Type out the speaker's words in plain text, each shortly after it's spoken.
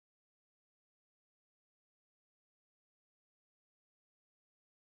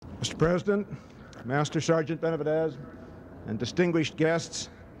Mr. President, Master Sergeant Benavidez, and distinguished guests,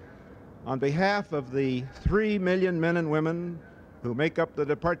 on behalf of the 3 million men and women who make up the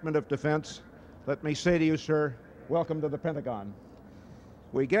Department of Defense, let me say to you, sir, welcome to the Pentagon.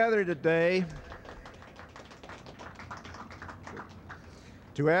 We gather today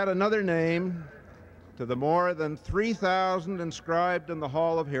to add another name to the more than 3,000 inscribed in the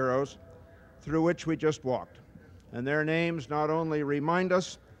Hall of Heroes through which we just walked. And their names not only remind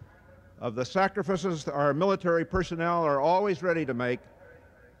us of the sacrifices our military personnel are always ready to make,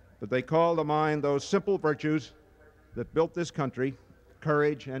 but they call to mind those simple virtues that built this country,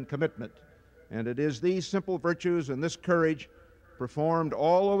 courage and commitment. And it is these simple virtues and this courage performed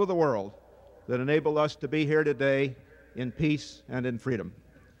all over the world that enable us to be here today in peace and in freedom.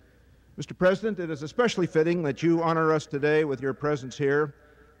 Mr. President, it is especially fitting that you honor us today with your presence here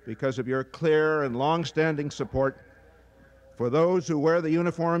because of your clear and long-standing support for those who wear the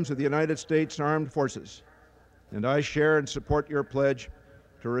uniforms of the United States Armed Forces. And I share and support your pledge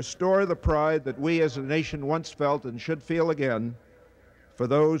to restore the pride that we as a nation once felt and should feel again for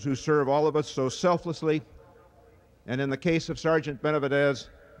those who serve all of us so selflessly, and in the case of Sergeant Benavidez,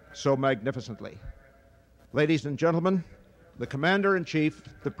 so magnificently. Ladies and gentlemen, the Commander-in-Chief,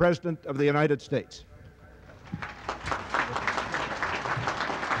 the President of the United States.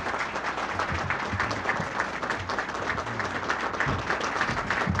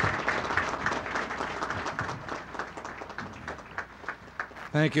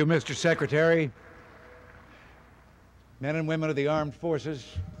 Thank you, Mr. Secretary. Men and women of the armed forces,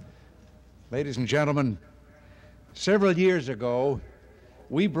 ladies and gentlemen, several years ago,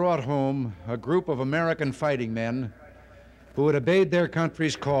 we brought home a group of American fighting men who had obeyed their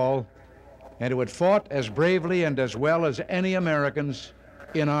country's call and who had fought as bravely and as well as any Americans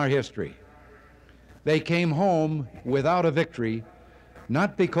in our history. They came home without a victory,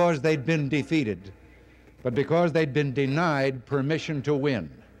 not because they'd been defeated, but because they'd been denied permission to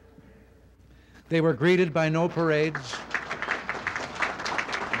win. They were greeted by no parades.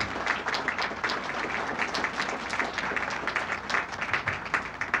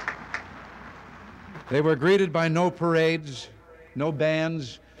 They were greeted by no parades, no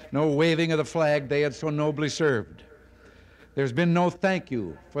bands, no waving of the flag they had so nobly served. There's been no thank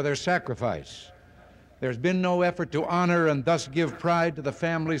you for their sacrifice. There's been no effort to honor and thus give pride to the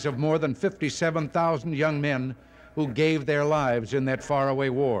families of more than 57,000 young men who gave their lives in that faraway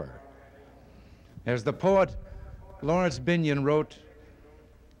war. As the poet Lawrence Binyon wrote,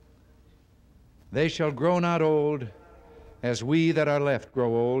 "They shall grow not old as we that are left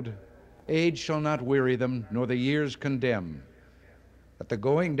grow old. Age shall not weary them, nor the years condemn. At the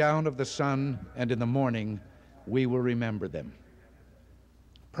going down of the sun and in the morning we will remember them."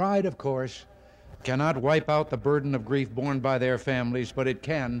 Pride, of course, cannot wipe out the burden of grief borne by their families, but it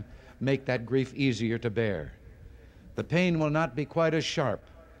can make that grief easier to bear. The pain will not be quite as sharp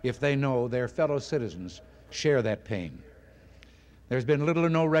if they know their fellow citizens share that pain. There's been little or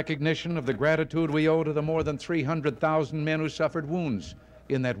no recognition of the gratitude we owe to the more than 300,000 men who suffered wounds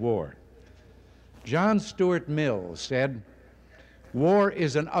in that war. John Stuart Mill said, "War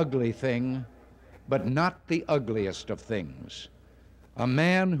is an ugly thing, but not the ugliest of things. A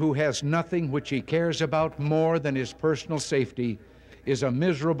man who has nothing which he cares about more than his personal safety is a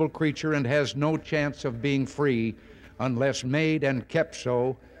miserable creature and has no chance of being free unless made and kept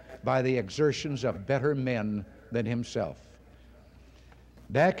so by the exertions of better men than himself."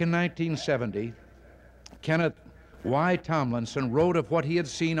 Back in 1970, Kenneth Y. Tomlinson wrote of what he had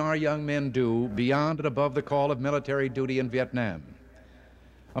seen our young men do beyond and above the call of military duty in Vietnam.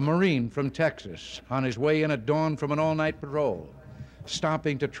 A Marine from Texas, on his way in at dawn from an all-night patrol,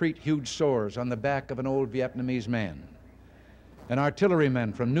 stopping to treat huge sores on the back of an old Vietnamese man. An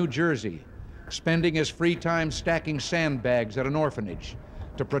artilleryman from New Jersey, spending his free time stacking sandbags at an orphanage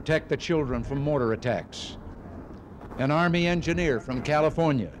to protect the children from mortar attacks. An Army engineer from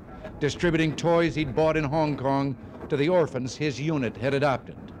California, distributing toys he'd bought in Hong Kong to the orphans his unit had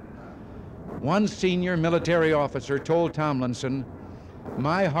adopted. One senior military officer told Tomlinson,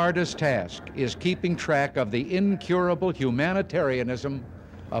 "My hardest task is keeping track of the incurable humanitarianism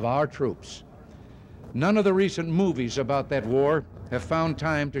of our troops." None of the recent movies about that war have found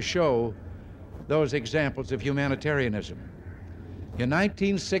time to show those examples of humanitarianism. In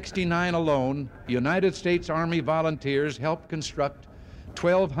 1969 alone, United States Army volunteers helped construct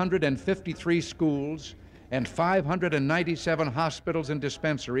 1,253 schools and 597 hospitals and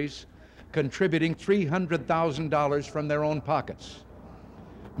dispensaries, contributing $300,000 from their own pockets.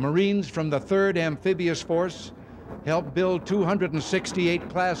 Marines from the 3rd Amphibious Force helped build 268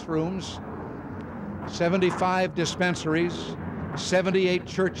 classrooms, 75 dispensaries, 78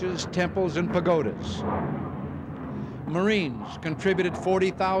 churches, temples, and pagodas. Marines contributed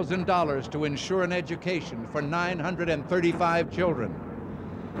 $40,000 to ensure an education for 935 children.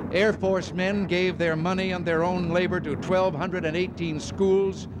 Air Force men gave their money and their own labor to 1,218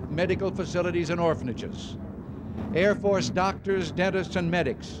 schools, medical facilities, and orphanages. Air Force doctors, dentists, and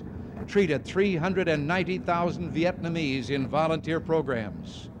medics treated 390,000 Vietnamese in volunteer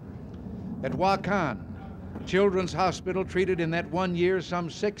programs. At Hoa Can, Children's Hospital treated in that 1 year some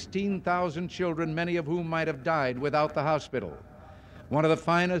 16,000 children, many of whom might have died without the hospital. One of the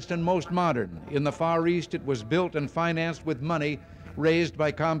finest and most modern in the Far East, it was built and financed with money raised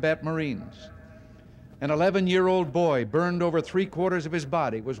by combat Marines. An 11-year-old boy burned over 3/4 of his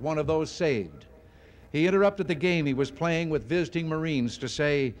body was one of those saved. He interrupted the game he was playing with visiting Marines to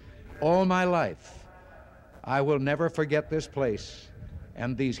say, "All my life, I will never forget this place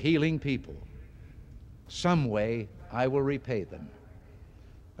and these healing people. Some way I will repay them."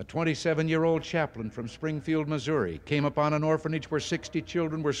 A 27-year-old chaplain from Springfield, Missouri, came upon an orphanage where 60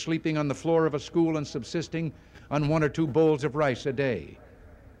 children were sleeping on the floor of a school and subsisting on 1 or 2 bowls of rice a day.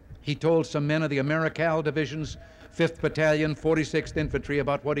 He told some men of the Americal Division's 5th Battalion, 46th Infantry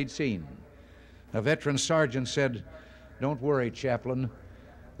about what he'd seen. A veteran sergeant said, "Don't worry, chaplain.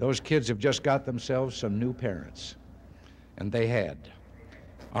 Those kids have just got themselves some new parents." And they had.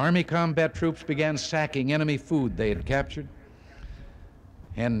 Army combat troops began sacking enemy food they had captured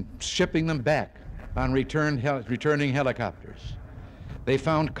and shipping them back on returning helicopters. They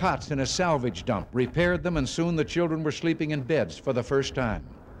found cots in a salvage dump, repaired them, and soon the children were sleeping in beds for the first time.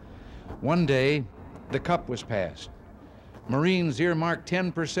 One day, the cup was passed. Marines earmarked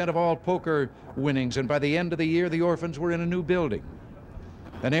 10% of all poker winnings, and by the end of the year, the orphans were in a new building.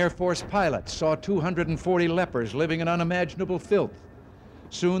 An Air Force pilot saw 240 lepers living in unimaginable filth.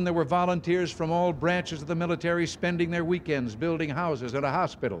 Soon there were volunteers from all branches of the military spending their weekends building houses and a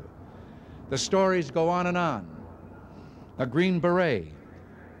hospital. The stories go on and on. A Green Beret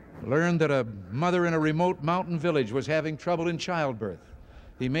learned that a mother in a remote mountain village was having trouble in childbirth.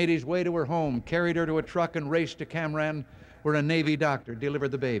 He made his way to her home, carried her to a truck, and raced to Camran, where a Navy doctor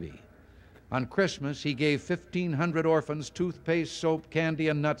delivered the baby. On Christmas, he gave 1,500 orphans toothpaste, soap, candy,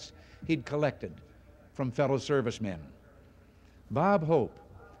 and nuts he'd collected from fellow servicemen. Bob Hope,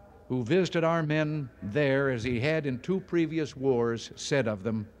 who visited our men there as he had in 2 previous wars, said of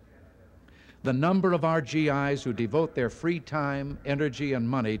them, "The number of our GIs who devote their free time, energy, and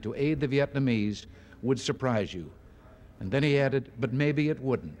money to aid the Vietnamese would surprise you." And then he added, "But maybe it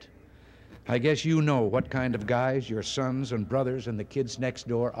wouldn't. I guess you know what kind of guys your sons and brothers and the kids next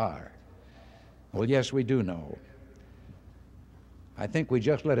door are." Well, yes, we do know. I think we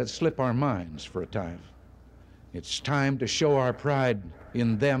just let it slip our minds for a time. It's time to show our pride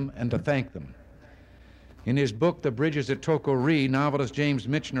in them and to thank them. In his book, The Bridges at Toko Ri, novelist James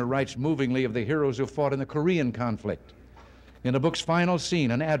Michener writes movingly of the heroes who fought in the Korean conflict. In the book's final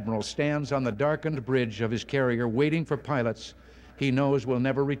scene, an admiral stands on the darkened bridge of his carrier waiting for pilots he knows will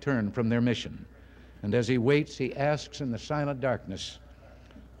never return from their mission. And as he waits, he asks in the silent darkness,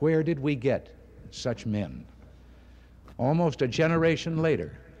 "Where did we get such men?" Almost a generation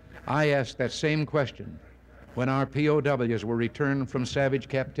later, I asked that same question when our POWs were returned from savage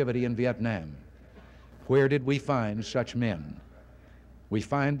captivity in Vietnam. Where did we find such men? We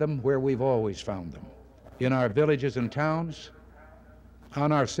find them where we've always found them, in our villages and towns,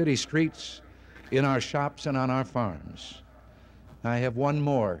 on our city streets, in our shops, and on our farms. I have one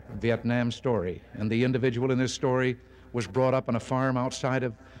more Vietnam story, and the individual in this story was brought up on a farm outside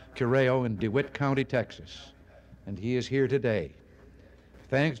of Cureo in DeWitt County, Texas, and he is here today.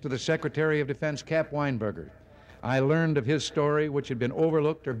 Thanks to the Secretary of Defense, Cap Weinberger, I learned of his story, which had been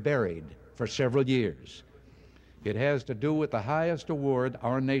overlooked or buried for several years. It has to do with the highest award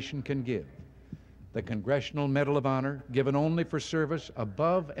our nation can give, the Congressional Medal of Honor, given only for service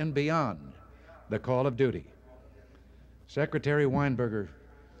above and beyond the call of duty. Secretary Weinberger,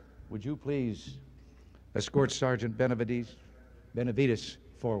 would you please escort Sergeant Benavidez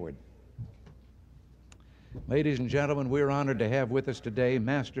forward. Ladies and gentlemen, we're honored to have with us today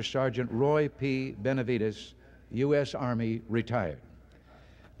Master Sergeant Roy P. Benavidez, U.S. Army, retired.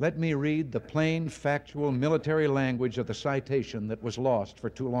 Let me read the plain, factual military language of the citation that was lost for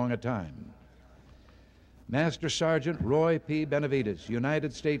too long a time. Master Sergeant Roy P. Benavidez,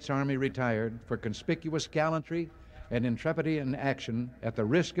 United States Army, retired for conspicuous gallantry and intrepidity in action at the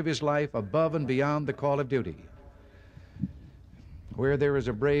risk of his life above and beyond the call of duty. Where there is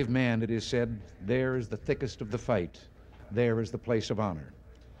a brave man, it is said, there is the thickest of the fight. There is the place of honor.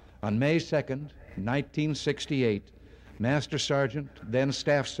 On May 2nd, 1968, Master Sergeant, then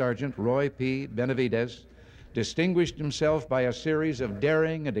Staff Sergeant Roy P. Benavidez distinguished himself by a series of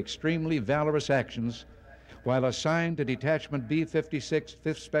daring and extremely valorous actions while assigned to Detachment B-56,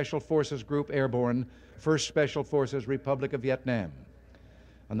 5th Special Forces Group Airborne, 1st Special Forces, Republic of Vietnam.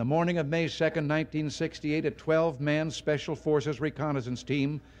 On the morning of May 2nd, 1968, a 12-man Special Forces reconnaissance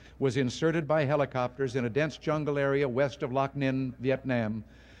team was inserted by helicopters in a dense jungle area west of Loc Ninh, Vietnam,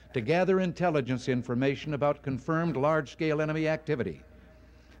 to gather intelligence information about confirmed large-scale enemy activity.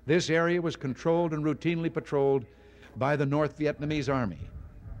 This area was controlled and routinely patrolled by the North Vietnamese Army.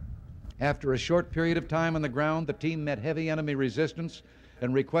 After a short period of time on the ground, the team met heavy enemy resistance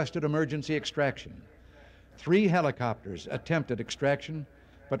and requested emergency extraction. 3 helicopters attempted extraction,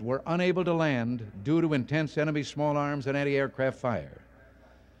 but were unable to land due to intense enemy small arms and anti-aircraft fire.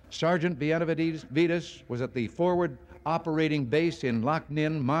 Sergeant Benavidez was at the forward operating base in Loc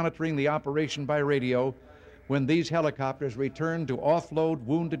Ninh monitoring the operation by radio when these helicopters returned to offload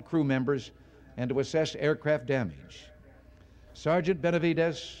wounded crew members and to assess aircraft damage. Sergeant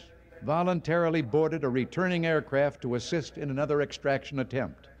Benavidez voluntarily boarded a returning aircraft to assist in another extraction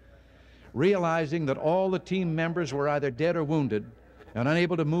attempt. Realizing that all the team members were either dead or wounded and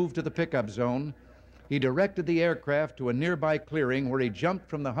unable to move to the pickup zone, he directed the aircraft to a nearby clearing where he jumped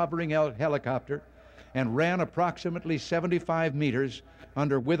from the hovering helicopter and ran approximately 75 meters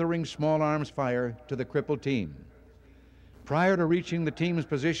under withering small arms fire to the crippled team. Prior to reaching the team's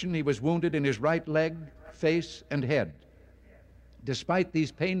position, he was wounded in his right leg, face, and head. Despite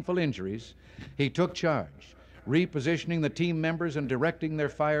these painful injuries, he took charge, repositioning the team members and directing their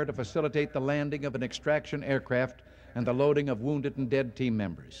fire to facilitate the landing of an extraction aircraft and the loading of wounded and dead team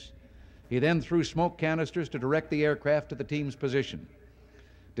members. He then threw smoke canisters to direct the aircraft to the team's position.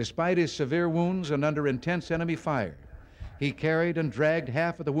 Despite his severe wounds and under intense enemy fire, he carried and dragged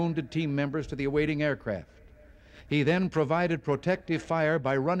half of the wounded team members to the awaiting aircraft. He then provided protective fire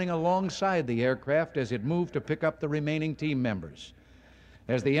by running alongside the aircraft as it moved to pick up the remaining team members.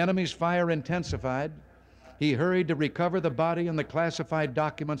 As the enemy's fire intensified, he hurried to recover the body and the classified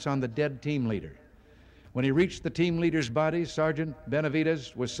documents on the dead team leader. When he reached the team leader's body, Sergeant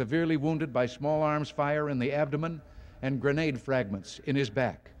Benavidez was severely wounded by small arms fire in the abdomen and grenade fragments in his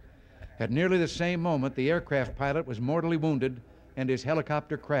back. At nearly the same moment, the aircraft pilot was mortally wounded and his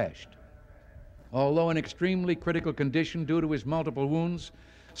helicopter crashed. Although in extremely critical condition due to his multiple wounds,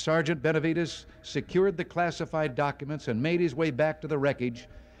 Sergeant Benavidez secured the classified documents and made his way back to the wreckage,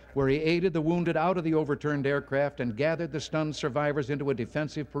 where he aided the wounded out of the overturned aircraft and gathered the stunned survivors into a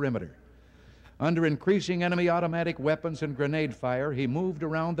defensive perimeter. Under increasing enemy automatic weapons and grenade fire, he moved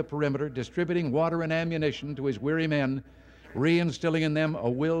around the perimeter, distributing water and ammunition to his weary men, reinstilling in them a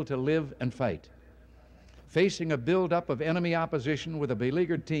will to live and fight. Facing a buildup of enemy opposition with a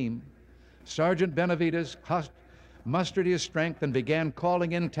beleaguered team, Sergeant Benavidez mustered his strength and began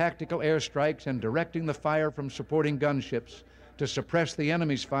calling in tactical airstrikes and directing the fire from supporting gunships to suppress the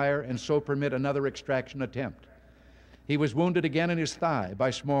enemy's fire and so permit another extraction attempt. He was wounded again in his thigh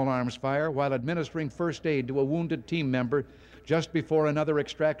by small arms fire while administering first aid to a wounded team member just before another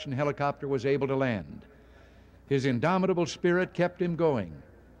extraction helicopter was able to land. His indomitable spirit kept him going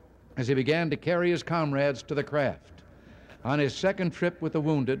as he began to carry his comrades to the craft. On his second trip with the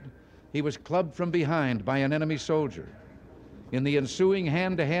wounded, he was clubbed from behind by an enemy soldier. In the ensuing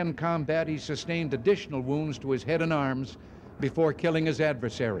hand-to-hand combat, he sustained additional wounds to his head and arms before killing his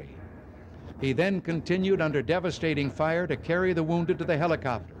adversary. He then continued under devastating fire to carry the wounded to the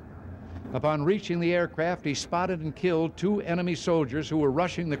helicopter. Upon reaching the aircraft, he spotted and killed 2 enemy soldiers who were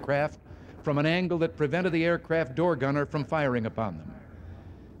rushing the craft from an angle that prevented the aircraft door gunner from firing upon them.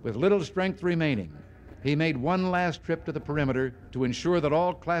 With little strength remaining, he made one last trip to the perimeter to ensure that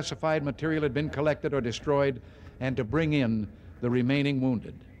all classified material had been collected or destroyed and to bring in the remaining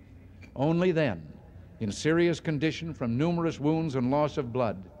wounded. Only then, in serious condition from numerous wounds and loss of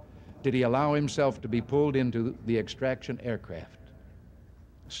blood, did he allow himself to be pulled into the extraction aircraft.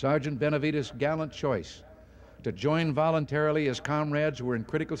 Sergeant Benavidez' gallant choice to join voluntarily his comrades who were in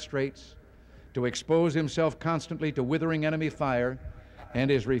critical straits, to expose himself constantly to withering enemy fire, and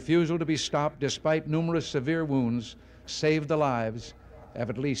his refusal to be stopped despite numerous severe wounds saved the lives of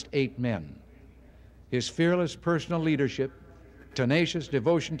at least 8 men. His fearless personal leadership, tenacious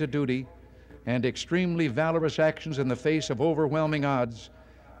devotion to duty, and extremely valorous actions in the face of overwhelming odds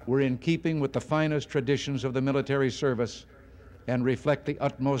were in keeping with the finest traditions of the military service and reflect the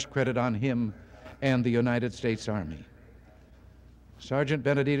utmost credit on him and the United States Army. Sergeant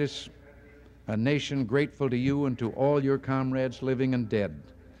Benavidez, a nation grateful to you and to all your comrades living and dead,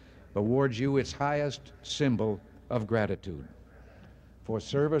 awards you its highest symbol of gratitude. For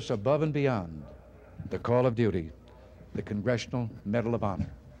service above and beyond the call of duty, the Congressional Medal of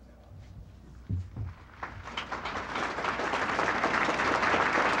Honor.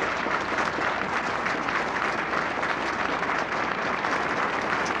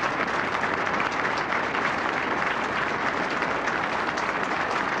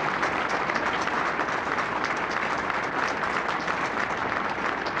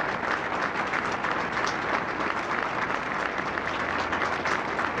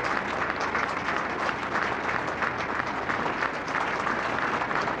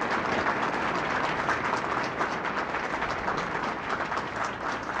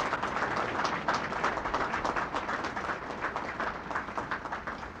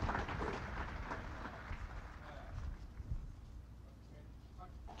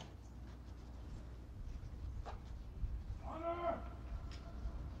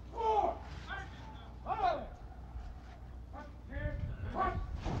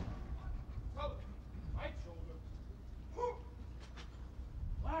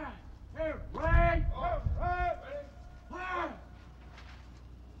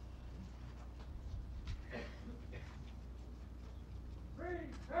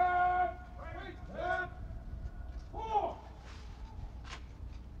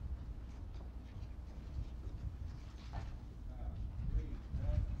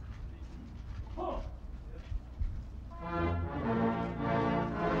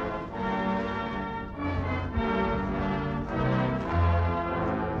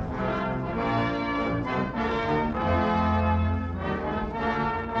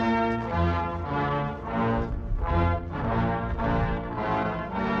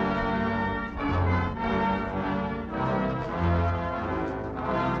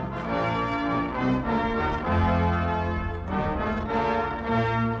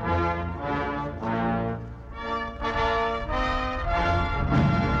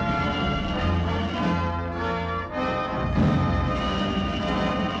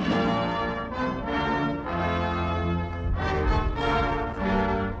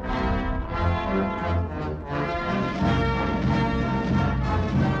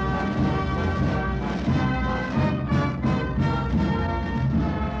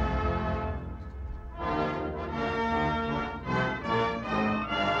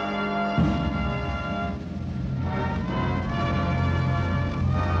 Thank you.